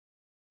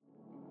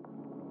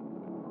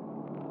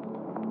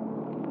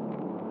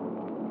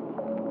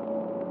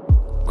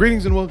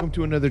Greetings and welcome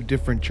to another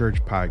Different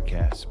Church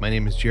podcast. My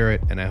name is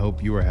Jarrett, and I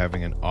hope you are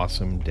having an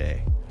awesome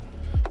day.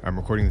 I'm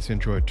recording this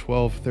intro at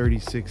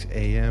 12:36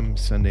 a.m.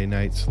 Sunday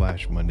night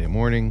 / Monday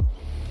morning,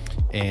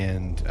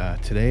 and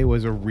today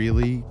was a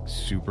really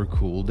super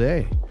cool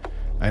day.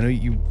 I know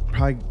you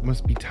probably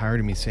must be tired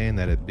of me saying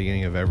that at the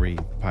beginning of every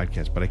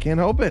podcast, but I can't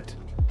help it.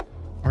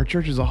 Our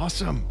church is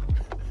awesome.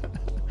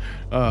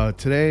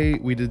 Today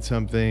we did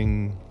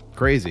something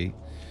crazy.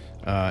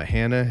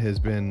 Hannah has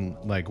been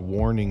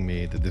warning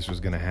me that this was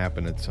going to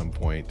happen at some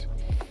point,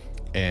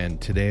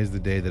 and today is the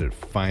day that it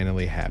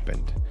finally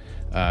happened.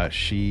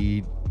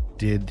 She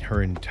did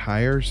her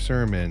entire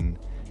sermon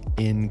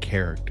in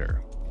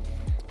character.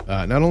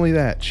 Not only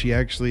that, she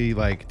actually,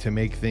 to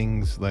make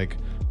things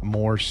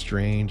more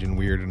strange and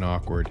weird and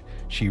awkward,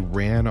 she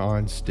ran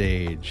on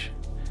stage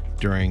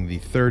during the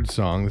third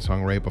song, the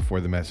song right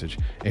before the message,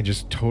 and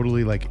just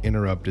totally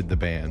interrupted the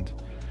band.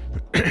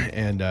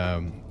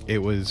 And it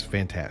was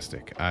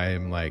fantastic. I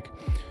am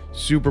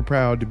super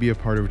proud to be a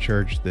part of a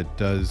church that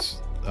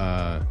does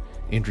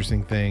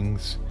interesting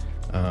things.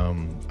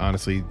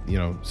 Honestly,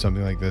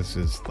 something like this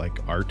is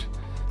art,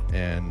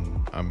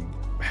 and I'm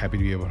happy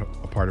to be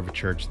a part of a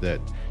church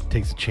that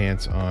takes a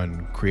chance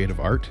on creative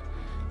art,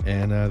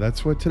 and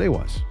that's what today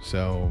was.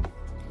 So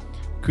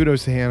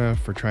kudos to Hannah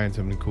for trying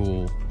something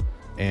cool,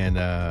 and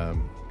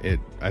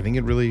I think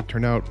it really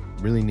turned out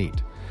really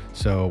neat.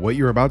 So what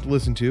you're about to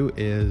listen to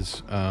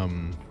is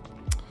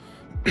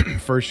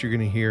first you're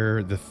going to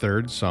hear the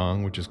third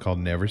song, which is called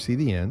Never See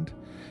the End.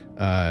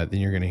 Then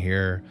you're going to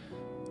hear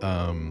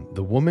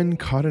the woman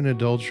caught in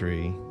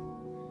adultery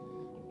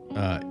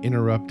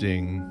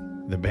interrupting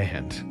the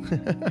band.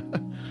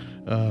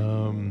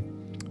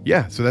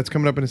 So that's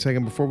coming up in a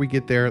second. Before we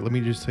get there, let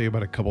me just tell you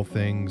about a couple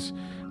things.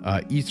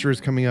 Easter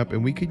is coming up,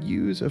 and we could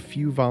use a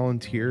few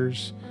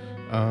volunteers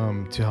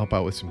to help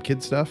out with some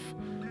kid stuff.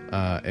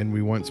 And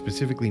we want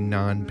specifically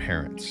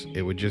non-parents.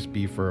 It would just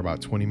be for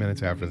about 20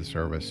 minutes after the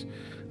service.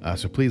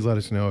 So please let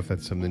us know if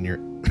that's something you're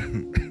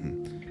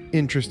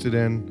interested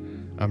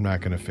in. I'm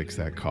not going to fix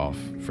that cough.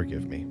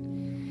 Forgive me.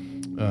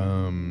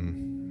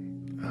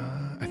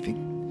 I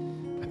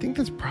think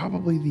that's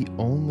probably the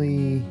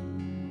only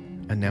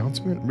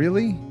announcement,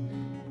 really.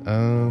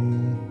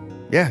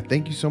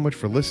 Thank you so much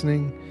for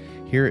listening.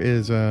 Here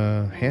is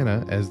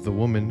Hannah as the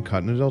woman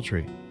caught in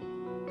adultery.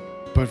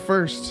 But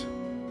first,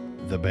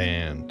 the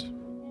band.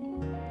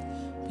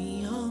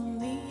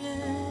 Beyond the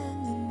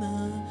end and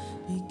the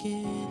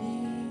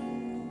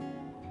beginning,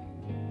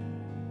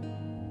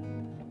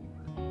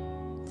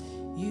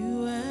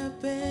 you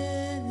have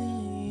been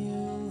and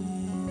you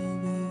will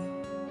be.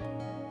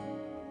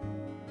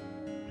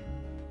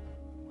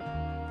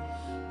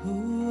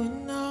 Who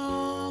in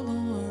all the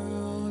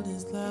world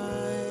is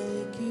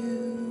like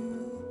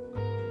you?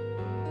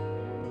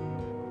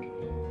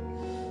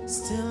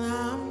 Still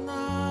I'm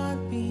not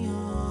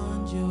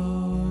beyond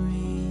your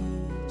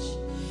reach.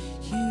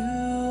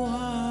 You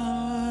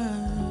are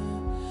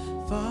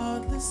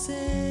faultless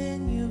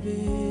in your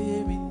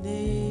very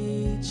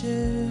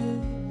nature.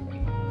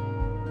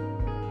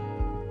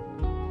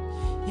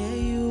 Yeah,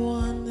 you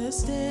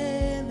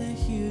understand the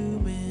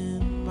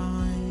human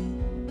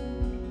mind.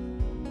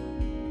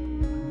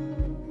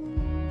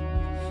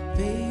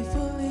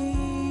 Faithful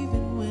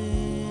even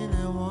when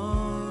I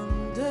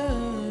wander.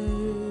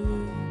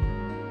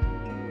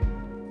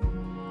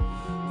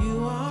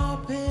 You are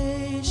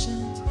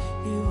patient,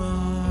 you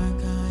are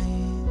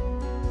kind.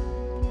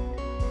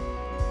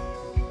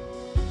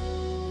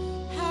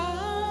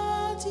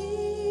 How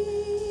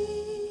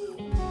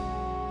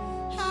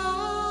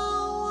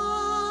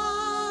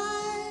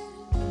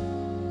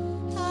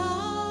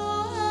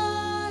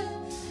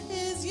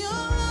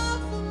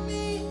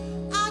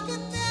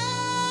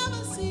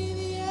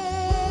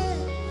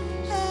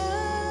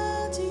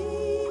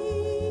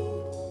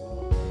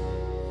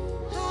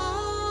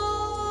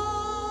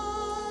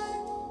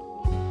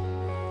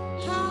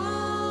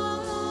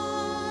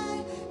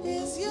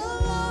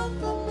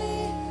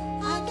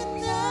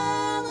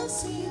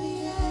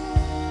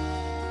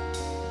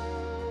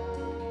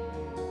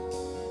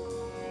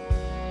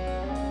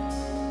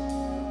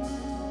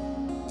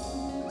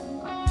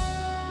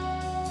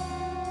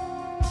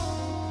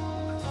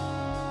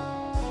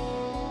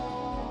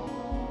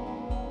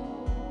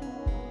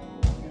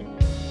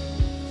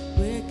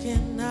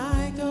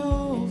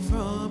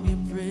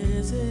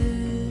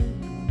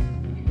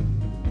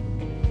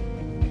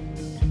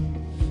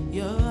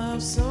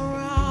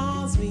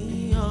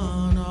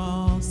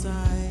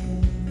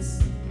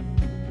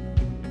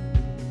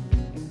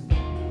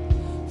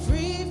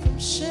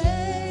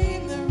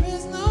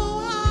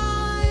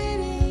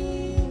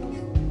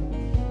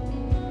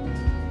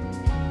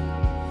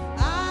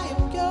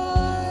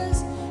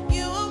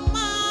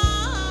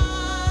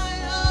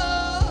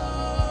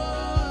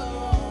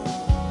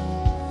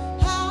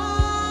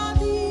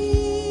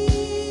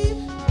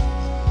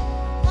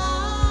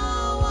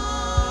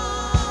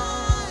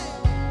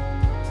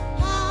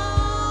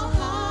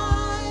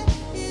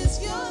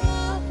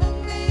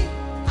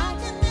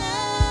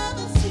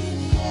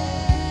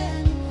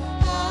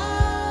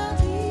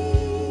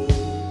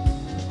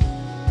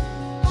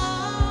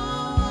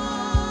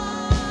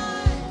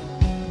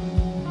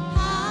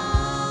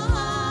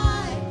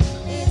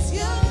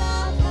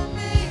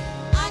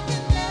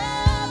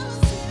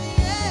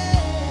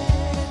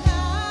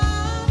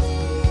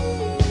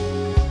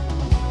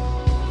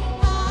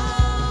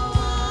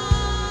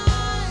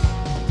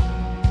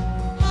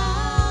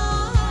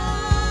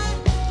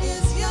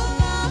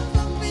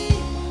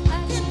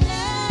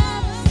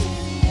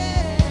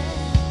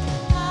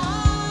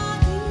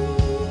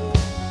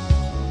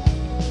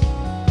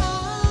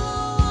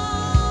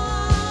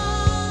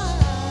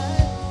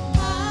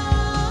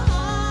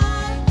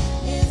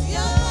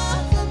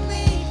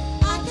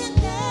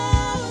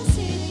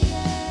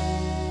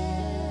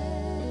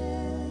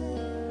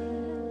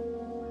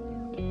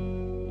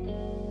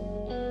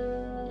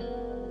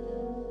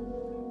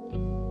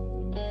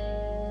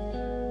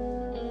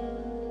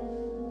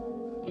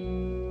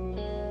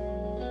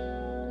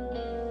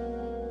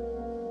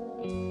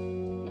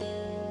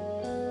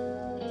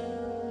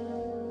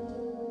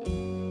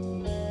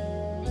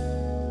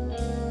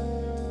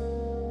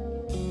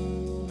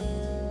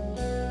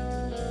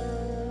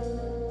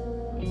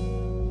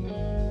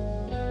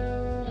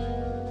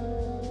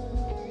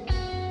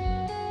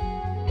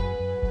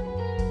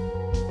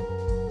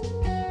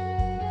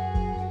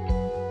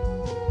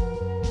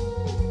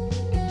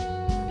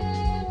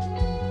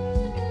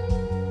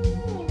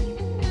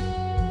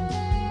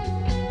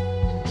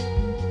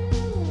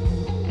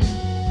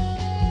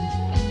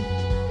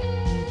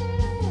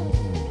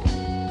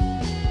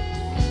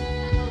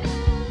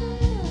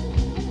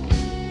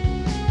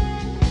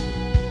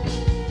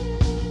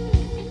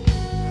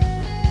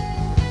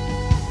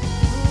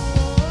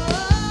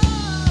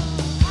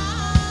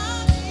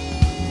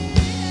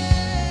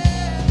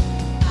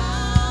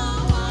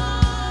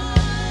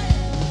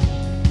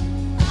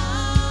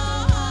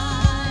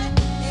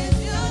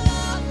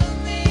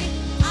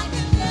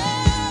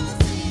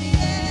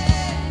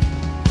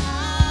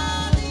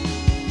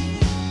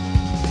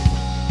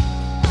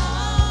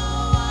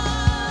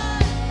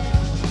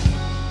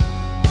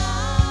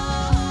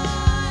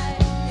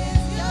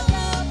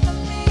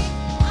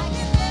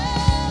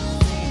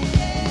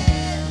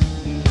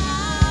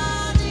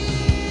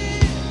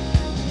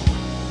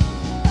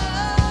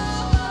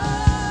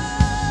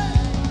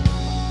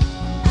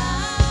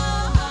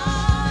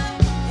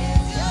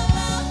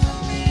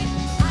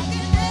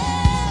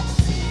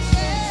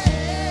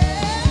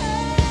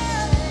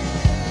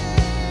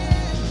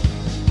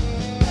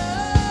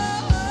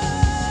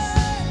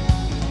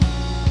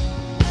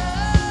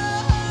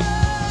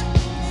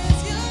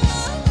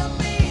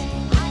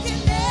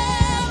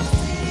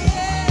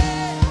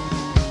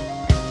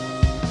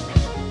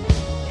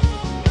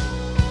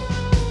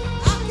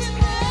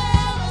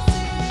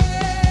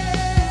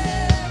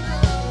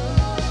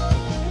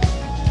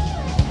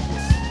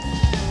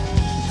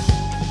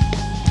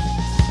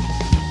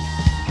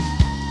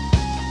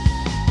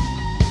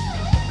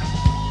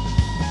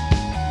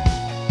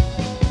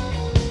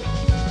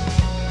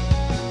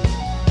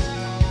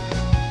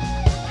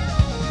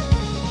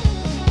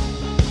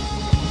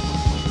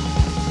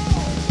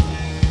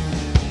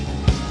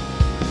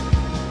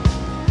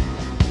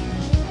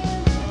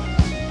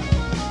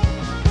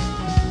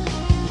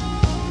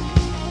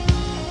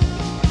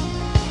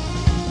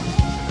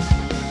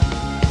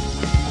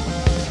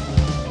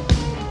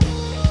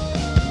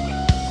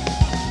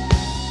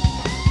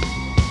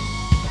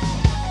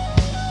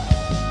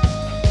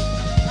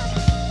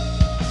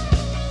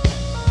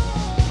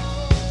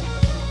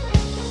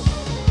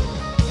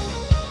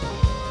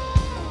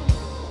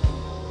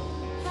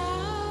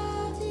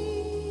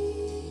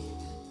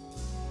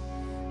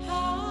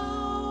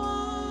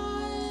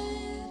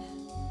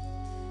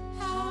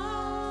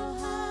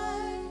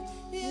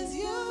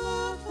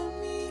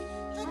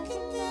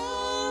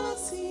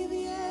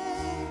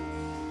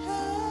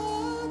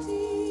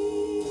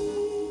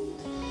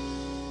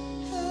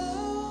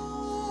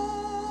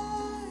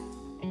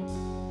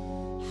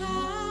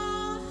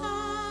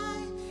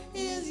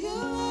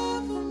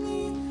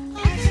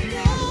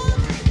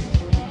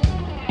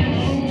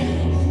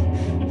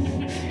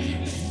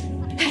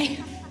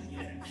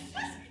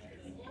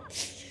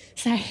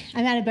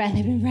out of breath.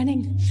 I've been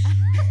running.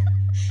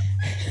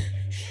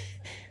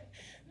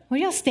 What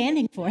are y'all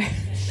standing for?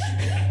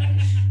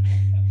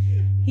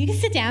 You can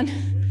sit down.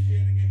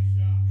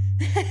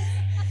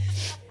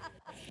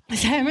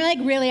 Sorry, I'm like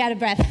really out of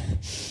breath.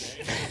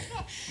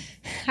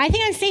 I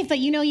think I'm safe, but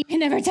you can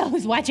never tell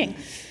who's watching.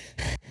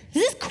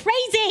 This is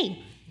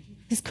crazy.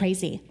 This is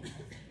crazy.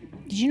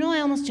 Did you know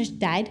I almost just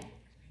died?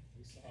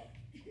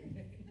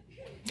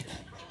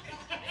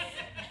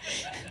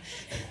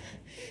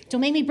 Don't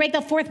make me break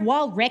the fourth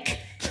wall, Rick.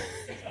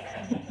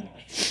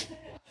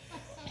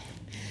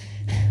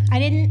 I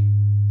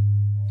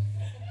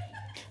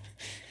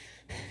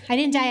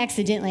didn't die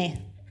accidentally,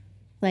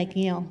 like,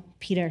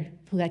 Peter,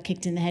 who got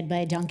kicked in the head by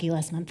a donkey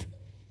last month.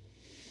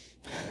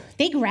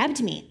 They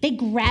grabbed me. They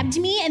grabbed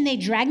me and they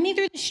dragged me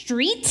through the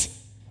street,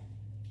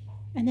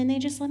 and then they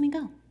just let me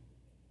go.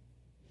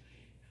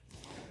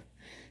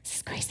 This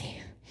is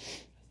crazy.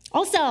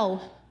 Also,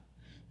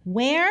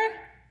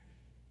 where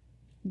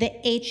the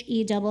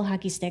HE double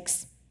hockey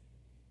sticks?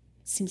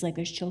 Seems like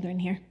there's children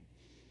here.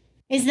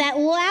 Is that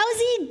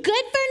lousy,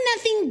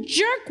 good-for-nothing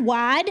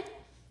jerkwad?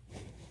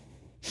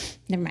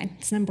 Never mind,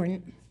 it's not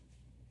important.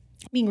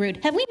 Being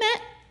rude. Have we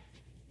met?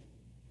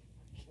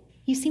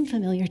 You seem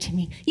familiar to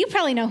me. You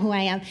probably know who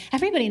I am.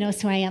 Everybody knows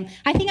who I am.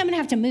 I think I'm going to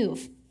have to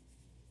move.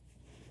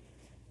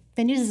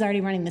 The news is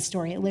already running this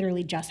story. It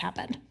literally just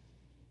happened.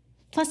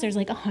 Plus, there's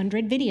like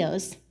 100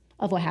 videos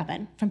of what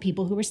happened from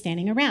people who were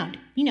standing around,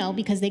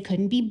 because they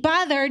couldn't be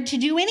bothered to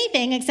do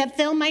anything except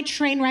film my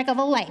train wreck of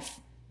a life.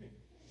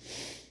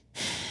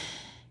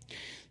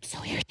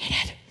 So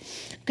irritated.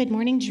 Good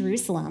Morning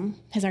Jerusalem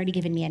has already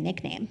given me a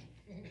nickname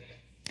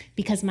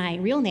because my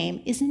real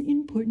name isn't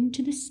important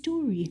to the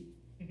story.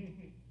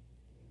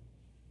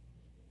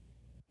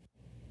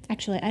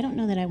 Actually, I don't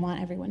know that I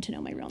want everyone to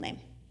know my real name.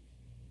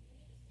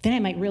 Then I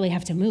might really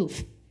have to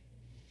move.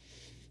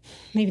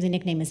 Maybe the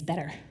nickname is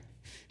better.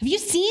 Have you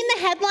seen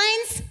the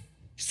headlines?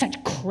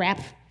 Such crap.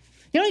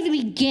 They don't even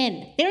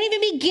begin. They don't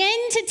even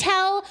begin to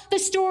tell the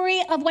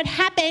story of what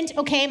happened,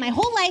 okay? My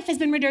whole life has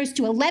been reduced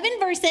to 11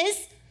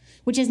 verses,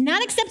 which is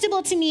not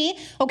acceptable to me,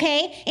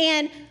 okay?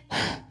 And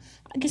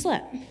guess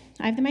what?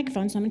 I have the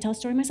microphone, so I'm gonna tell a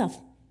story myself.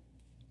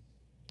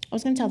 I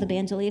was gonna tell the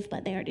band to leave,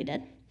 but they already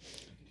did.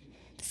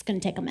 It's gonna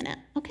take a minute,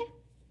 okay?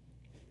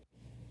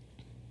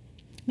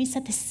 Let me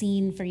set the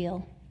scene for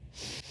you.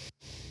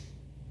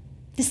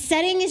 The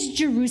setting is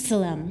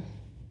Jerusalem,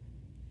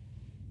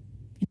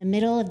 in the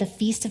middle of the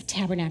Feast of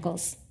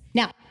Tabernacles.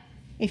 Now,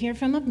 if you're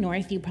from up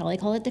north, you probably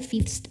call it the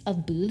Feast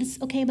of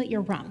Booths, okay, but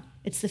you're wrong.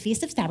 It's the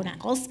Feast of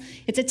Tabernacles.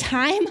 It's a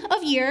time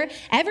of year.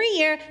 Every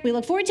year, we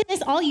look forward to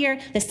this all year.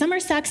 The summer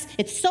sucks.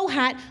 It's so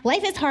hot.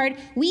 Life is hard.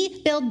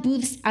 We build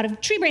booths out of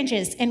tree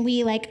branches, and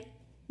we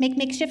make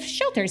makeshift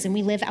shelters, and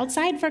we live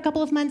outside for a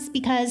couple of months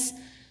because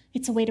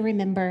it's a way to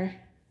remember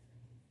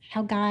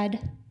how God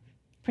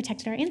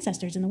protected our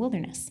ancestors in the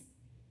wilderness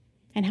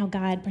and how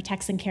God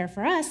protects and cares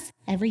for us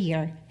every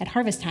year at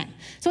harvest time.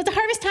 So it's a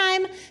harvest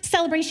time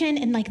celebration,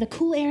 and the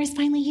cool air is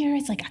finally here.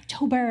 It's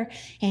October,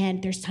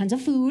 and there's tons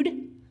of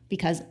food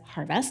because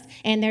harvest,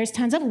 and there's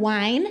tons of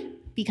wine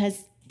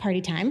because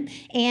party time,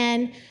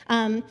 and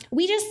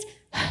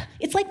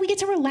it's like we get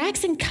to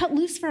relax and cut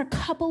loose for a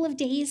couple of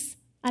days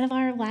out of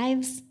our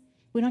lives.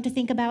 We don't have to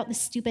think about the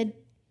stupid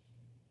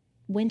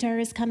winter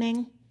is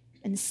coming,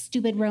 and the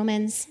stupid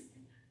Romans,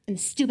 and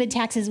the stupid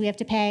taxes we have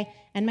to pay,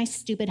 and my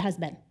stupid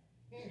husband.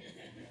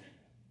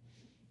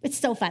 It's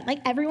so fun.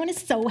 Everyone is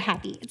so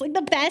happy. It's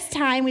the best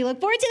time. We look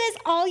forward to this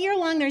all year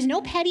long. There's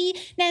no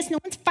pettiness. No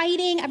one's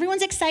fighting.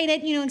 Everyone's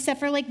excited, except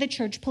for the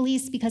church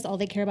police, because all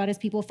they care about is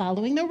people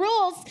following the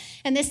rules.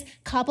 And this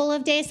couple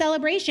of day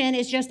celebration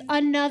is just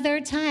another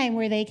time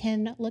where they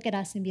can look at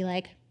us and be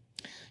like,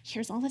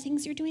 here's all the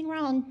things you're doing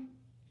wrong.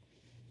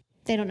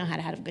 They don't know how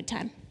to have a good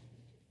time.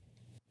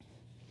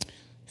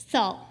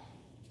 So,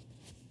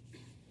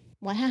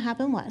 what had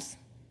happened was,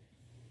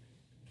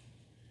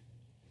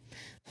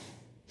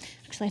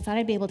 actually, I thought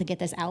I'd be able to get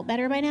this out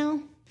better by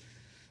now.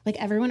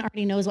 Everyone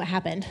already knows what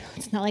happened.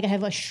 It's not like I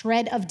have a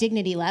shred of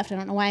dignity left. I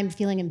don't know why I'm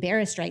feeling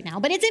embarrassed right now,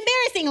 but it's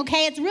embarrassing,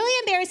 okay? It's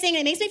really embarrassing,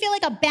 and it makes me feel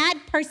like a bad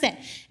person.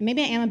 And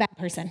maybe I am a bad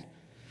person.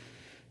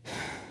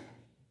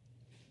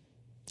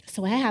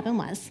 So what had happened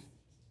was,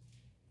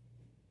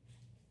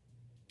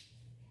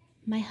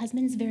 my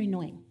husband's very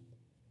annoying.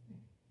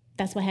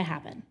 That's what had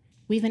happened.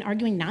 We've been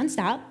arguing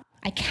nonstop.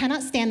 I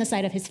cannot stand the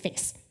sight of his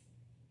face.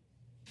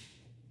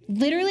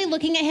 Literally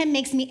looking at him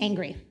makes me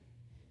angry.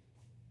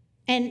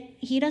 And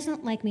he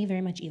doesn't like me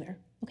very much either,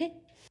 okay?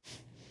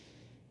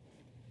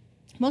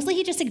 Mostly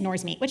he just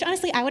ignores me, which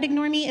honestly I would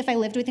ignore me if I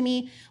lived with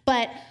me,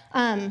 but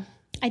I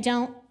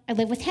don't. I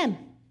live with him,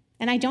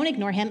 and I don't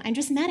ignore him. I'm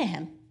just mad at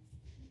him.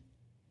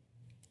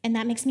 And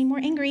that makes me more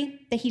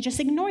angry that he just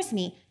ignores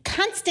me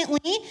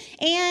constantly,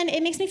 and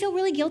it makes me feel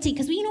really guilty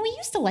because we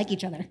used to like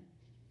each other.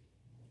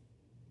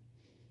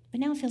 But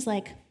now it feels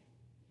like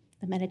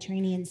the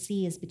Mediterranean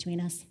Sea is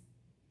between us,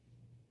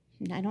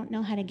 and I don't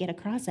know how to get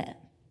across it.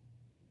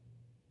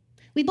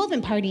 We've both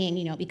been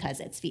partying, because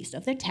it's Feast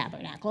of the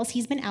Tabernacles.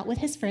 He's been out with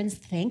his friends,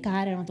 thank God.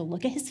 I don't have to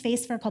look at his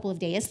face for a couple of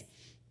days.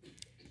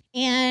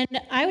 And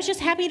I was just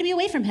happy to be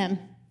away from him.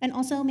 And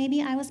also,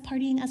 maybe I was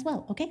partying as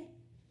well, okay?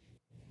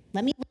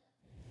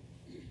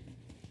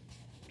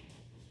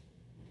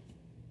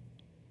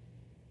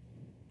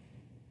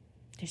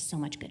 There's so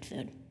much good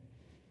food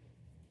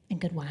and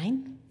good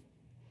wine.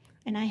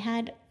 And I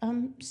had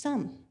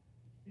some.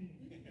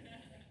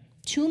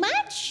 Too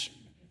much?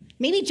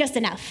 Maybe just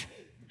enough.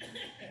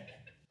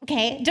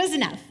 Okay, just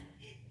enough.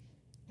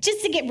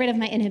 Just to get rid of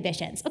my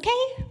inhibitions, okay?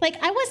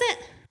 I wasn't,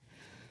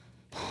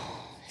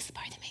 this is the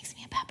part that makes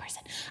me a bad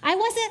person. I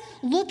wasn't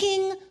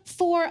looking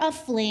for a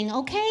fling,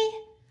 okay?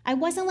 I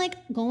wasn't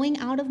going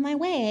out of my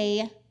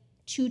way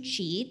to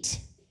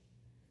cheat,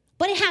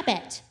 but it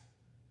happened.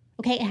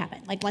 Okay, it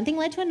happened. One thing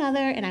led to another,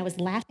 and I was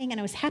laughing, and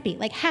I was happy,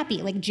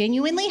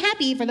 genuinely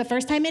happy for the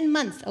first time in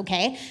months,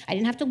 okay? I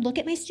didn't have to look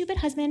at my stupid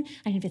husband.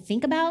 I didn't have to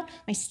think about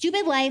my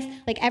stupid life.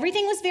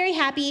 Everything was very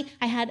happy.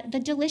 I had the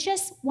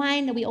delicious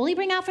wine that we only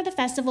bring out for the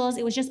festivals.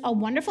 It was just a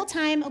wonderful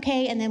time,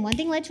 okay? And then one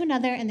thing led to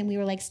another, and then we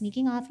were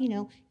sneaking off,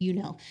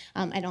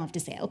 I don't have to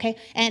say it, okay?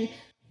 And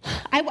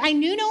I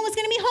knew no one was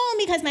gonna be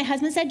home because my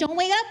husband said, don't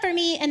wake up for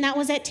me, and that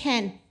was at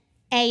 10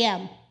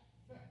 a.m.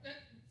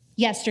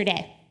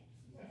 yesterday.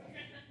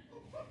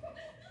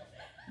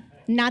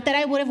 Not that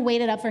I would have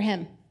waited up for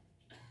him.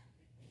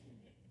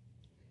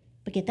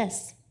 But get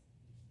this.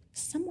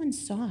 Someone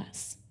saw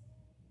us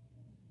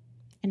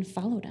and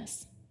followed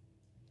us.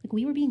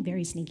 We were being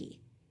very sneaky.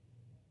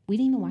 We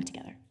didn't even walk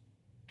together.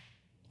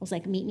 I was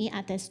meet me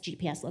at this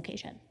GPS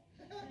location.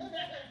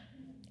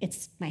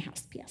 It's my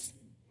house, P.S.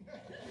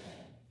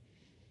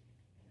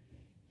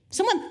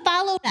 Someone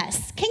followed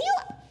us.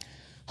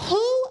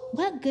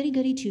 What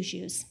goody-goody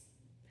two-shoes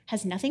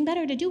has nothing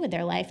better to do with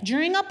their life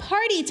during a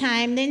party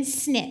time than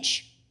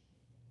snitch?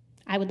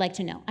 I would like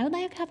to know. I would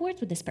like to have words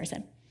with this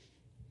person.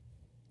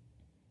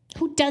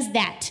 Who does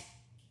that?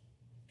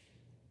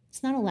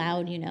 It's not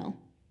allowed,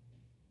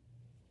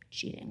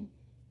 cheating.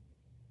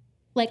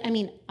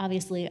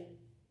 Obviously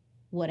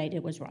what I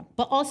did was wrong.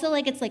 But also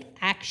it's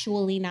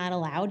actually not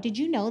allowed. Did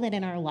you know that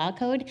in our law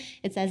code,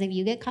 it says if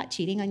you get caught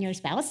cheating on your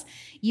spouse,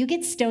 you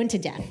get stoned to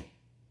death?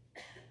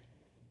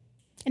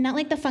 And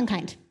not the fun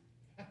kind.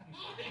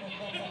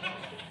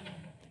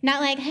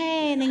 Not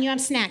hey, and then you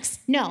have snacks.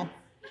 No.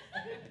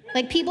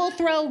 People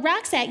throw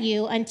rocks at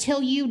you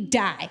until you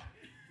die.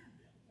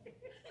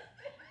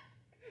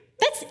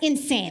 That's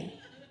insane.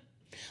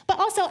 But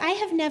also, I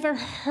have never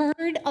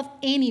heard of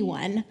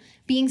anyone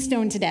being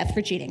stoned to death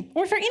for cheating,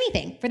 or for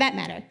anything, for that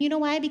matter. You know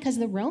why? Because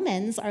the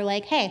Romans are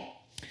hey,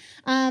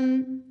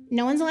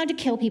 no one's allowed to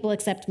kill people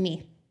except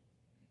me.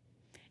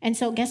 And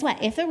so guess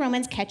what? If the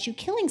Romans catch you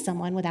killing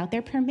someone without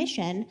their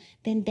permission,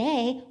 then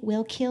they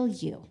will kill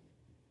you.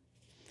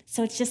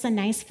 So it's just a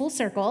nice full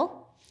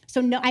circle. So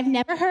no, I've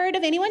never heard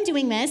of anyone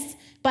doing this,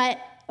 but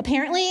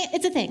apparently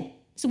it's a thing.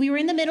 So we were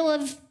in the middle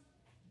of,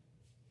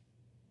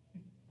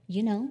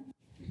 And then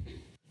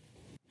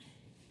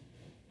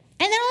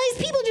all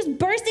these people just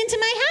burst into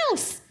my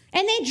house,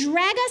 and they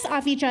drag us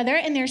off each other,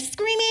 and they're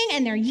screaming,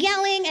 and they're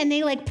yelling, and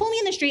they pull me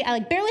in the street. I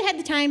barely had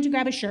the time to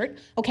grab a shirt,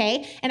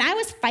 okay? And I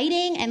was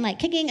fighting and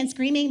kicking and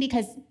screaming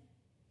because I'm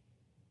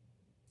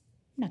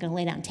not gonna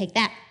lay down and take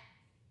that.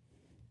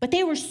 But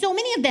there were so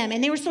many of them,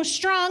 and they were so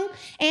strong,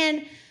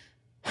 and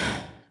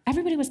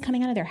everybody was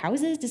coming out of their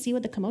houses to see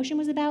what the commotion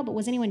was about, but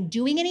was anyone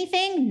doing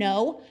anything?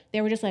 No.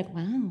 They were just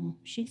wow,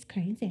 she's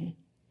crazy.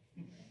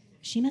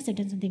 She must have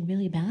done something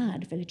really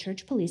bad for the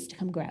church police to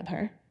come grab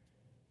her.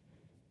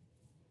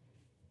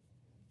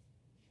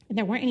 And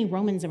there weren't any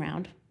Romans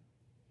around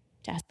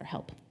to ask for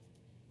help.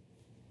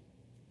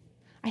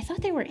 I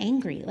thought they were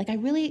angry.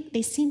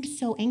 They seemed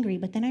so angry,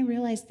 but then I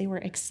realized they were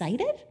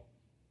excited,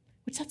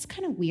 which that's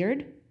kind of weird.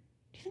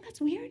 Do you think that's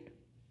weird?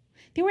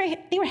 They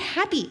were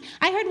happy.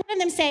 I heard one of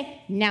them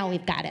say, now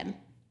we've got him.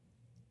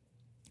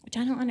 Which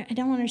I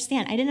don't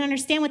understand. I didn't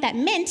understand what that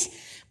meant,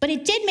 but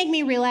it did make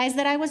me realize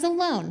that I was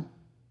alone.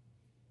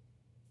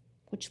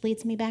 Which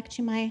leads me back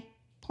to my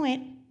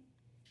point.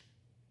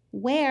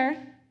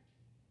 Where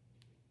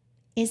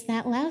is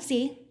that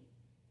lousy,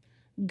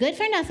 good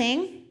for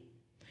nothing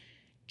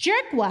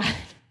jerkwad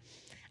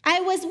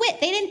I was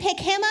with? They didn't pick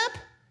him up.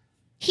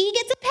 He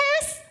gets a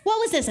pass? What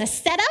was this, a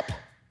setup?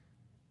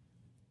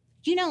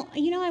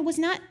 I was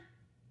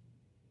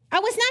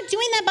not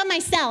doing that by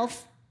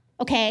myself,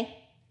 okay?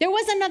 There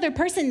was another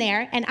person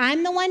there, and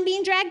I'm the one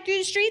being dragged through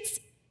the streets.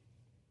 It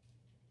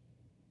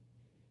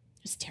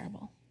was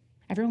terrible.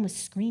 Everyone was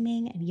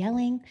screaming and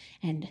yelling,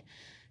 and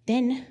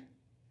then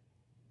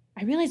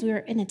I realized we were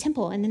in a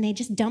temple, and then they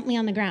just dumped me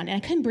on the ground, and I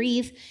couldn't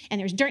breathe, and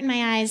there was dirt in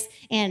my eyes,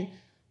 and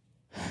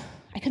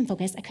I couldn't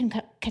focus. I couldn't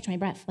catch my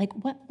breath.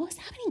 What was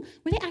happening?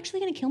 Were they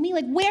actually going to kill me?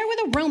 Where were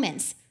the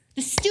Romans?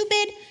 The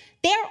stupid,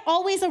 they're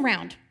always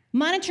around,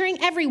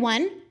 monitoring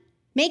everyone,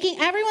 making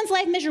everyone's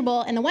life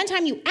miserable, and the one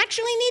time you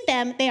actually need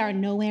them, they are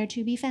nowhere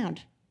to be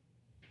found.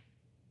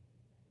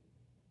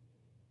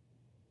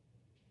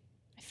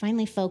 I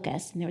finally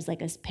focused, and there was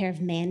this pair of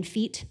man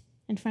feet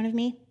in front of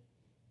me.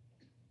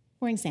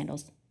 wearing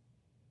sandals.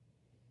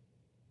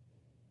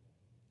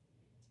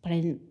 But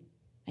I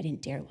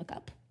didn't dare look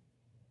up.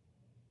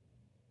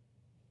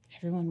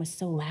 Everyone was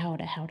so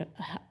loud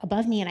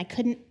above me, and I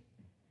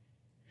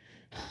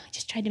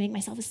just tried to make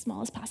myself as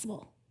small as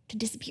possible to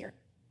disappear.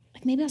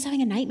 Like maybe I was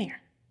having a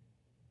nightmare.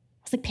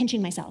 I was like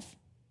pinching myself.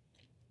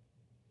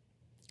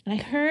 And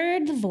I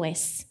heard the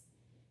voice,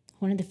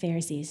 one of the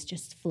Pharisees,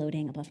 just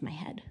floating above my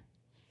head.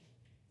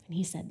 And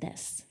he said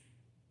this,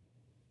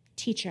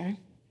 "Teacher,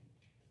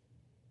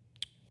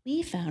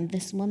 we found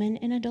this woman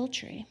in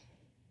adultery,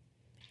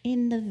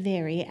 in the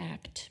very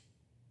act.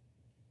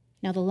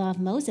 Now the law of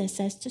Moses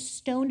says to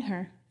stone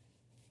her.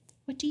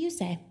 What do you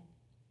say?"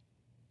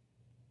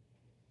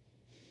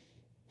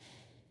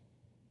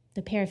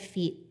 The pair of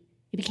feet,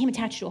 it became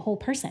attached to a whole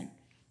person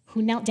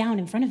who knelt down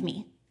in front of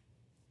me.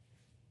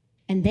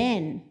 And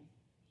then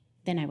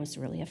I was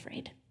really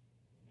afraid.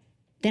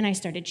 Then I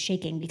started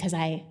shaking because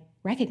I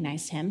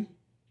recognized him.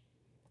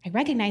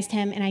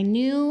 And I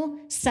knew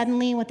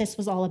suddenly what this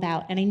was all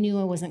about, and I knew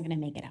I wasn't going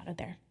to make it out of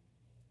there.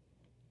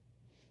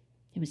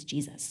 It was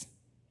Jesus.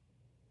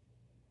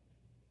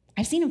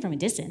 I've seen him from a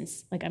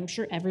distance. Like, I'm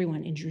sure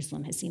everyone in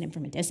Jerusalem has seen him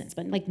from a distance,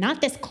 but like not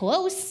this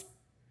close.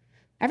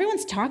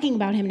 Everyone's talking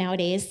about him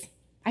nowadays.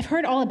 I've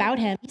heard all about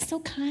him. He's so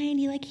kind.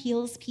 He like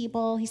heals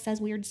people. He says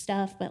weird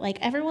stuff, but like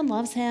everyone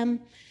loves him.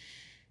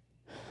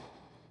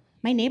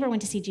 My neighbor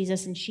went to see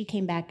Jesus, and she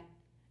came back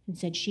and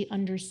said she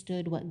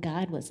understood what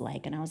God was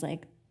like. And I was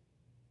like,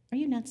 are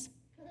you nuts?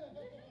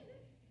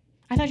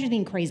 I thought she was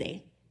being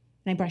crazy,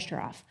 and I brushed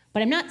her off.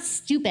 But I'm not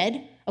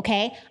stupid,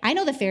 okay? I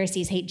know the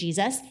Pharisees hate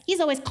Jesus. He's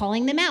always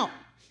calling them out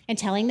and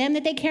telling them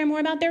that they care more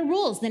about their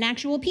rules than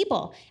actual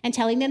people, and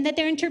telling them that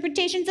their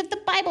interpretations of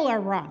the Bible are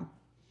wrong.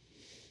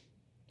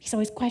 He's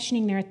always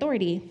questioning their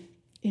authority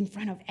in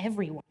front of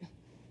everyone.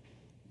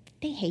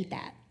 They hate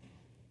that.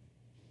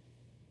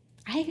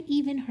 I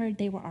even heard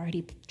they were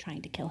already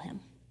trying to kill him.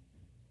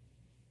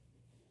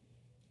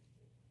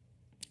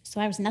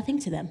 So I was nothing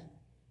to them.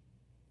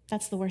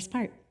 That's the worst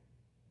part.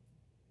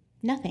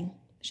 Nothing.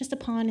 It's just a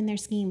pawn in their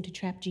scheme to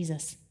trap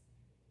Jesus.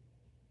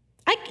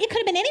 It could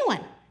have been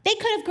anyone. They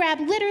could have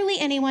grabbed literally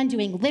anyone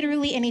doing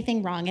literally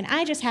anything wrong, and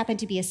I just happened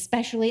to be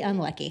especially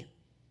unlucky.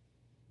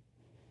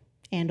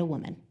 And a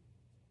woman.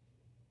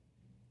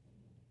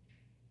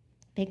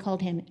 They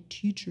called him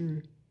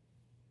teacher.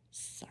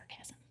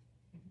 Sarcasm.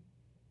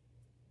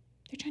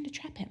 They're trying to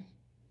trap him,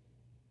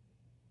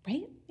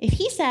 right? If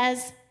he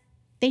says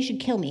they should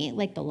kill me,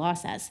 like the law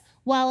says,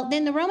 well,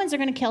 then the Romans are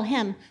going to kill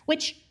him,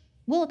 which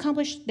will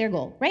accomplish their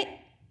goal, right?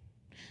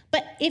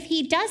 But if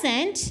he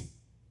doesn't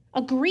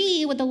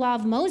agree with the law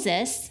of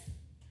Moses,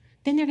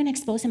 then they're going to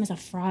expose him as a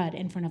fraud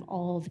in front of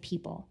all the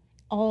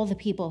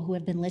people who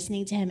have been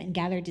listening to him and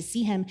gathered to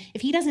see him.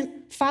 If he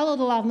doesn't follow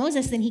the law of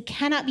Moses, then he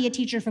cannot be a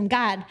teacher from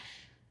God.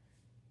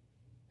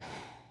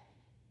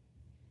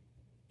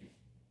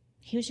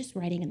 He was just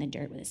writing in the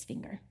dirt with his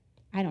finger.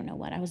 I don't know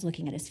what. I was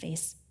looking at his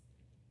face.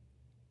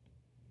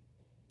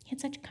 He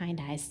had such kind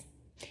eyes.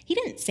 He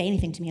didn't say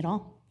anything to me at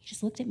all. He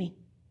just looked at me.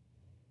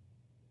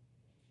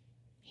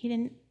 He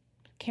didn't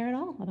care at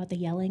all about the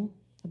yelling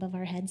above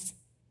our heads.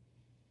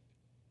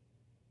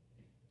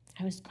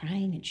 I was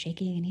crying and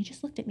shaking, and he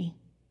just looked at me.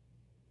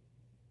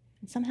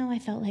 And somehow I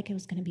felt like it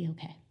was going to be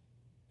okay.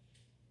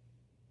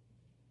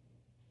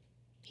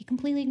 He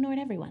completely ignored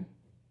everyone.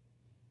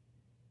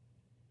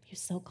 He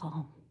was so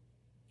calm.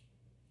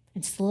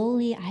 And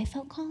slowly I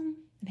felt calm,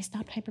 and I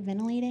stopped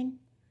hyperventilating.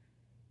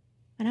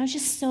 And I was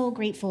just so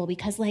grateful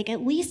because, like,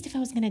 at least if I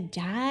was going to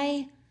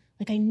die,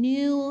 like, I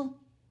knew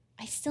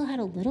I still had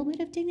a little bit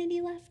of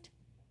dignity left.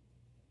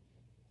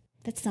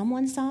 That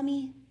someone saw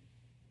me,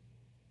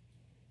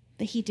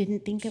 that he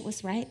didn't think it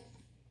was right.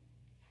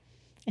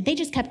 And they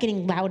just kept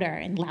getting louder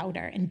and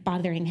louder and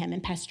bothering him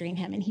and pestering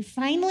him. And he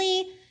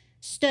finally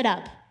stood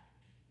up,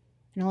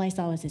 and all I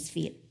saw was his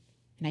feet.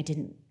 And I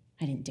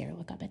didn't dare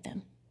look up at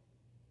them.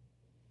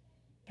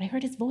 But I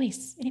heard his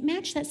voice, and it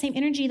matched that same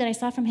energy that I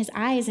saw from his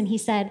eyes. And he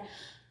said,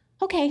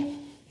 okay,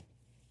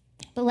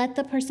 but let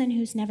the person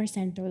who's never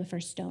sinned throw the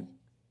first stone.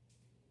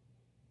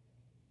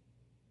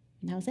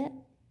 And that was it.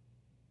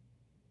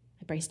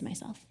 I braced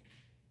myself.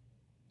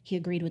 He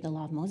agreed with the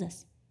law of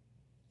Moses,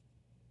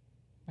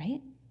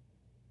 right?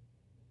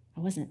 I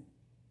wasn't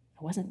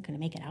going to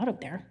make it out of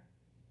there.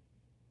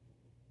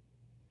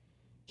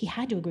 He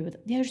had to agree with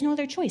it. There's no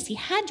other choice. He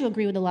had to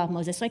agree with the law of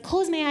Moses. So I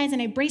closed my eyes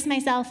and I braced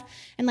myself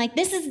and like,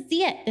 this is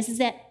it. This is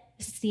it.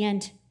 This is the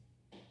end.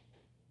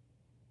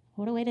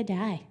 What a way to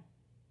die.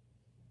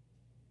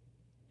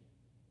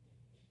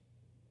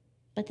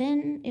 But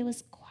then it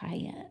was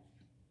quiet.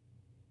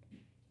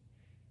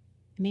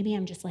 Maybe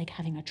I'm just like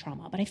having a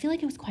trauma, but I feel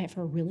like it was quiet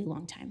for a really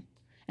long time.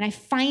 And I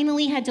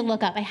finally had to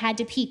look up. I had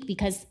to peek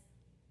because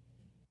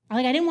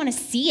I didn't want to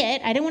see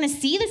it. I didn't want to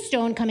see the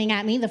stone coming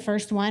at me, the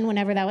first one,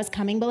 whenever that was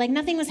coming, but like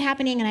nothing was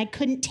happening and I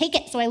couldn't take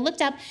it. So I looked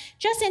up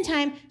just in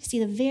time to see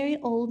the very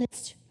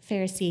oldest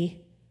Pharisee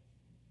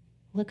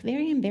look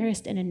very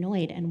embarrassed and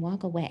annoyed and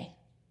walk away.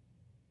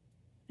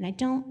 And I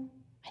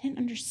didn't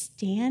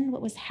understand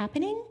what was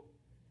happening.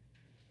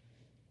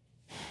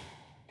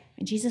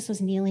 And Jesus was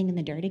kneeling in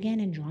the dirt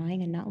again and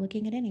drawing and not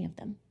looking at any of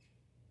them.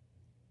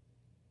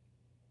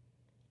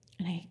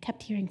 And I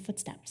kept hearing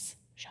footsteps,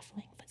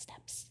 shuffling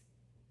footsteps.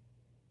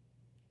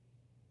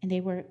 And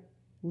they were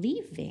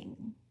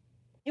leaving.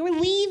 They were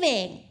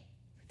leaving.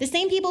 The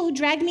same people who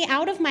dragged me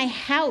out of my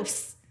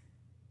house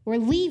were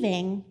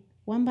leaving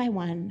one by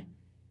one.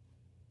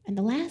 And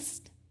the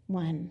last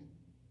one,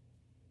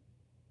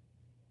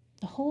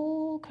 the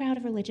whole crowd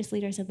of religious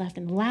leaders had left.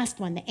 And the last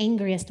one, the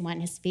angriest one,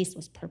 his face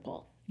was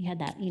purple. He had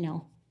that,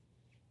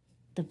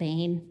 the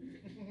vein.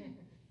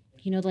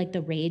 Like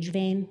the rage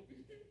vein.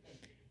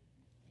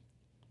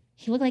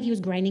 He looked like he was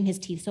grinding his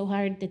teeth so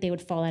hard that they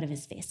would fall out of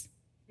his face.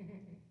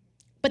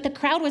 But the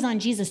crowd was on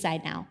Jesus'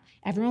 side now.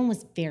 Everyone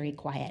was very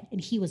quiet,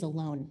 and he was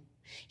alone.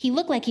 He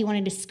looked like he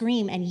wanted to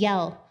scream and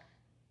yell,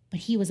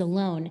 but he was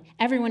alone.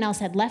 Everyone else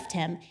had left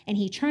him, and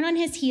he turned on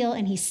his heel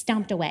and he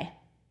stomped away.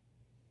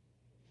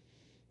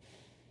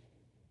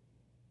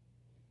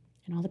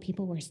 And all the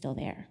people were still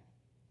there.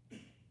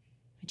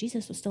 But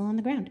Jesus was still on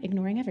the ground,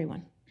 ignoring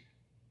everyone,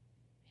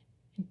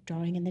 and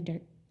drawing in the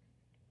dirt.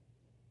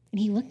 And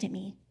he looked at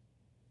me,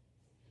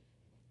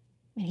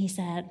 and he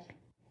said,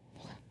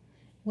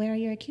 "Where are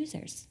your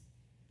accusers?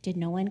 Did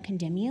no one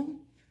condemn you?"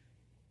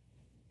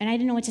 And I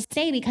didn't know what to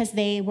say because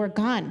they were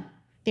gone.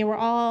 They were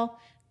all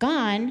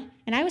gone,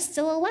 and I was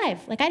still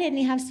alive. Like I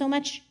didn't have so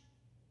much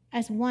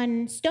as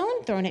one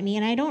stone thrown at me,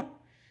 and I don't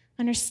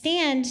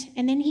understand.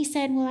 And then he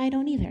said, "Well, I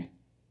don't either.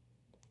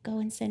 Go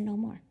and sin no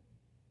more."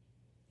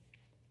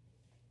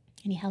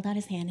 And he held out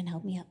his hand and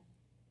held me up.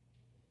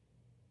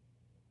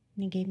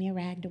 And he gave me a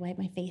rag to wipe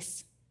my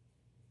face.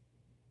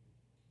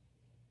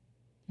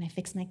 And I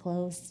fixed my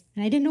clothes,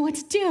 and I didn't know what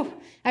to do.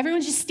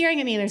 Everyone's just staring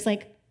at me. There's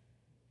a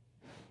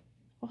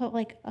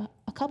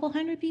couple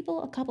hundred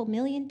people, a couple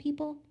million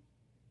people.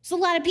 It's a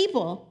lot of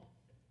people.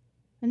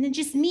 And then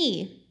just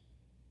me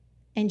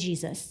and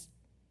Jesus.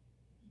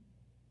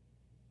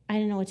 I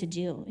didn't know what to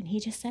do. And he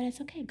just said, "It's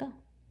okay, go."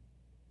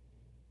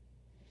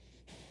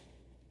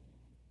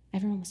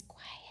 Everyone was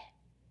quiet.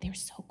 They were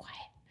so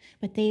quiet.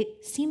 But they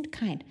seemed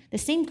kind. The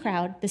same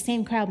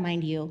crowd,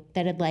 mind you,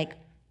 that had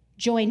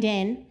joined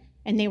in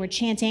and they were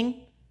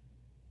chanting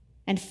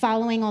and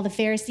following all the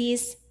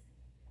Pharisees.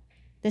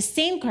 The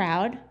same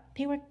crowd,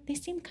 they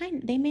seemed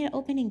kind. They made an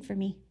opening for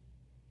me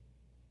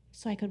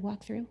so I could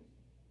walk through.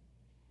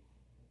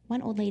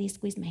 One old lady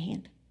squeezed my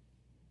hand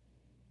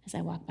as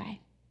I walked by.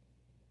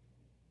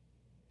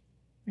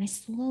 And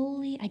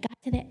I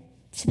got to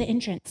the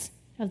entrance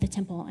of the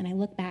temple, and I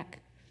looked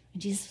back,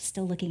 and Jesus was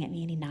still looking at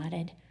me, and he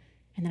nodded.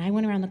 And then I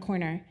went around the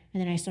corner,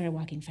 and then I started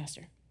walking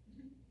faster.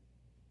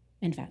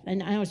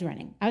 And I was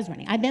running. I've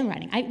been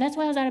running. That's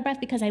why I was out of breath,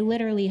 because I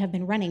literally have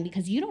been running,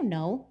 because you don't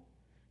know.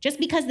 Just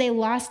because they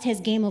lost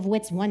his game of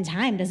wits one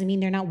time doesn't mean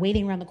they're not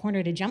waiting around the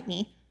corner to jump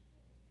me.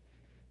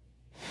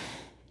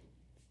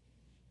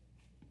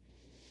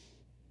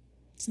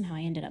 Somehow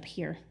I ended up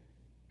here.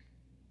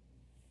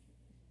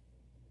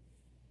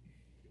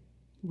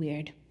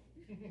 Weird.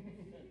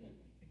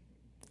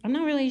 I'm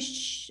not really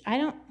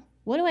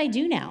what do I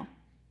do now?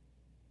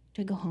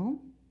 Do I go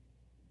home?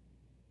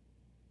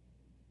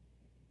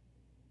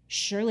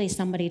 Surely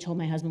somebody told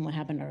my husband what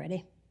happened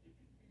already.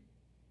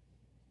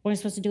 What am I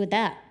supposed to do with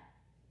that?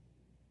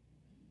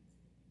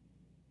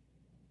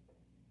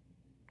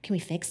 Can we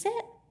fix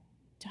it?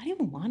 Do I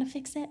even want to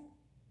fix it?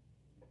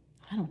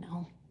 I don't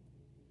know.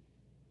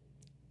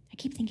 I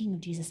keep thinking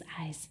of Jesus'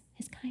 eyes,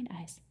 his kind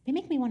eyes. They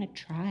make me want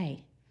to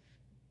try.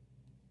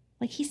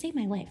 He saved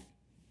my life.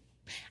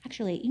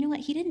 Actually, you know what?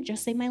 He didn't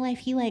just save my life.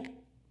 He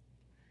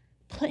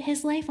put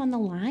his life on the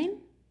line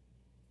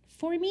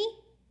for me.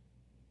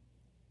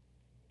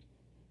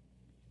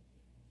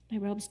 My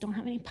robes don't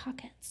have any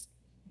pockets.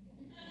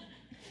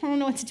 I don't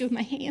know what to do with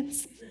my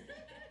hands.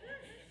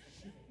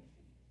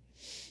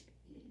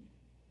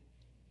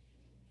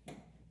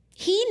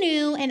 He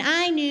knew, and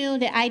I knew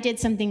that I did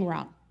something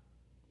wrong.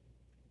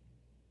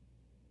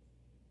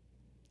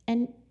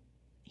 And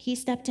he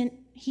stepped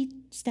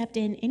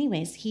in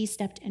anyways. He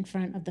stepped in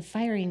front of the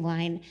firing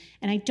line,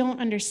 and I don't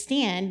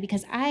understand,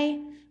 because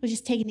I was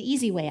just taking the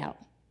easy way out.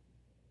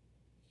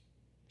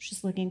 I was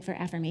just looking for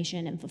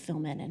affirmation and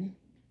fulfillment and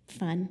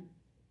fun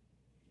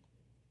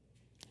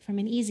from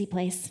an easy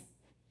place,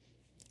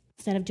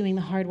 instead of doing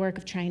the hard work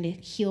of trying to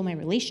heal my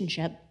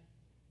relationship.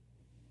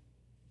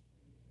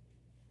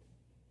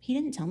 He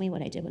didn't tell me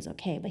what I did was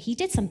okay, but he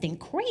did something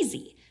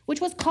crazy,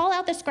 which was call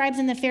out the scribes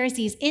and the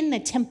Pharisees in the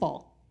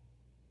temple.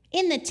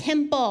 In the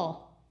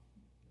temple.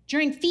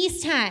 During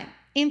feast time,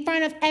 in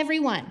front of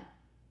everyone.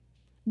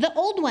 The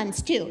old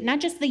ones too, not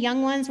just the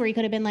young ones where he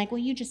could have been like, "Well,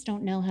 you just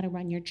don't know how to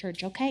run your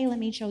church. Okay, let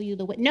me show you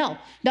the way." No,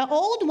 the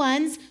old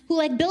ones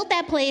who built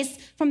that place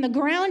from the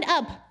ground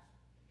up.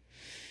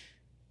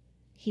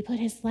 He put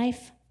his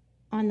life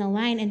on the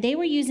line, and they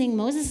were using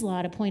Moses'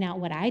 law to point out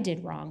what I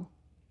did wrong.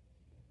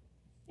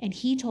 And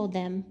he told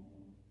them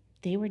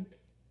they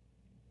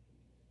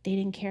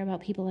didn't care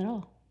about people at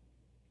all.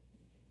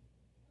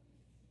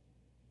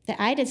 That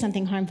I did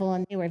something harmful,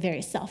 and they were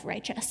very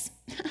self-righteous.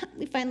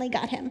 We finally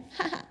got him.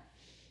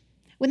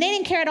 When they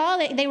didn't care at all,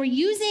 they were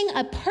using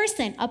a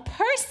person,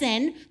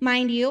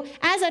 mind you,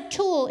 as a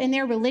tool in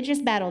their religious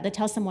battle to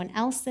tell someone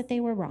else that they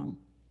were wrong.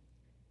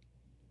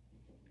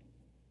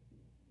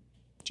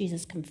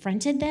 Jesus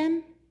confronted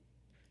them.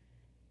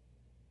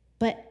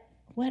 But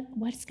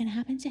what's going to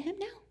happen to him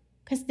now?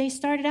 Because they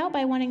started out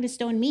by wanting to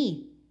stone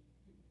me.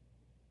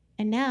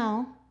 And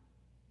now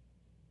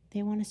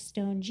they want to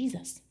stone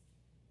Jesus.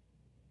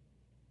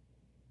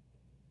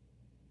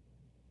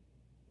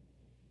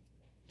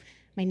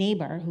 My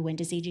neighbor who went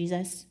to see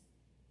Jesus,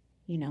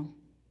 you know,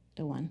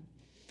 the one,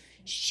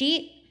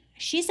 she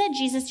said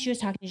she was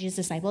talking to Jesus'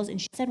 disciples, and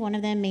she said one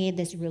of them made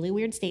this really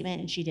weird statement,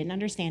 and she didn't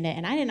understand it,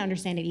 and I didn't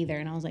understand it either,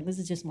 and I was like, this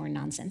is just more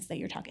nonsense that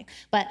you're talking.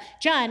 But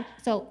John,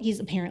 so he's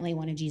apparently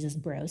one of Jesus'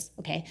 bros,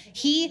 okay?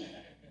 He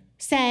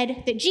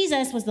said that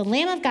Jesus was the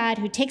Lamb of God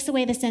who takes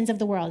away the sins of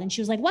the world. And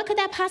she was like, what could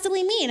that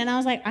possibly mean? And I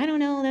was like, I don't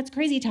know, that's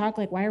crazy talk.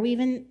 Like, why are we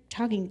even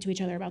talking to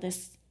each other about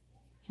this?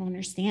 I don't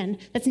understand.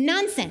 That's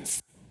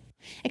nonsense.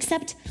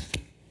 Except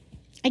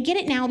I get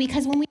it now,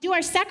 because when we do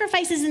our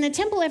sacrifices in the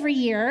temple every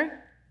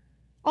year,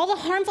 all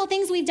the harmful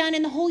things we've done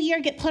in the whole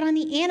year get put on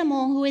the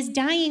animal who is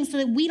dying so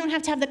that we don't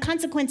have to have the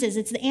consequences.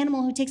 It's the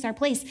animal who takes our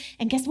place.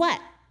 And guess what?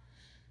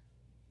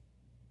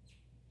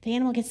 The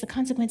animal gets the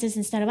consequences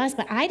instead of us,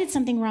 but I did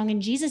something wrong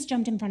and Jesus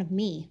jumped in front of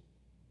me.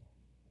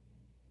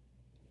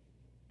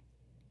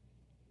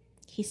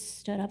 He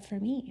stood up for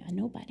me, a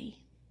nobody.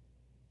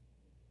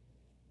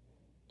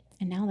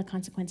 And now the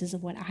consequences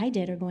of what I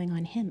did are going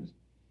on him.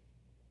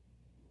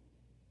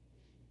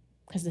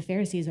 Because the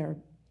Pharisees are,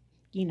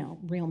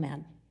 real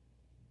mad.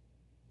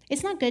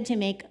 It's not good to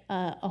make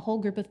a whole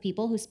group of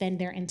people who spend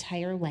their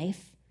entire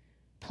life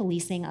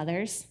policing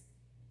others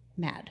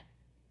mad.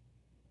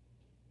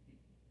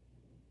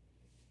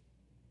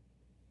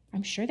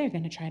 I'm sure they're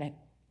going to try to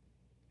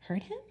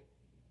hurt him,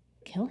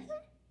 kill him.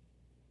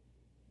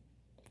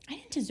 I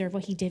didn't deserve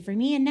what he did for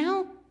me, and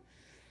now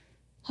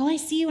all I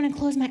see when I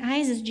close my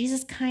eyes is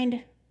Jesus'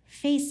 kind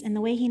face and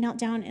the way he knelt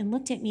down and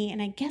looked at me,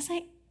 and I guess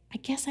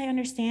I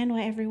understand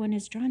why everyone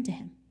is drawn to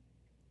him.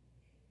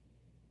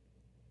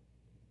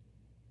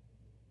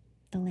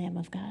 The Lamb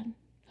of God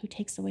who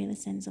takes away the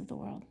sins of the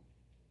world.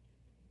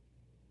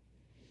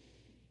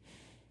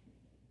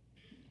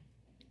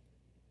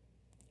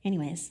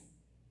 Anyways,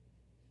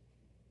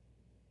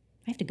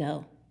 I have to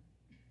go.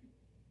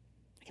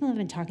 I can't believe I've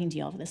been talking to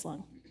y'all for this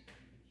long.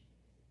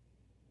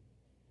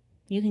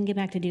 You can get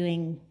back to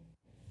doing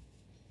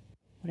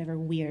whatever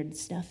weird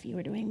stuff you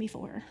were doing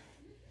before.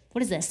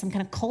 What is this, some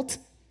kind of cult?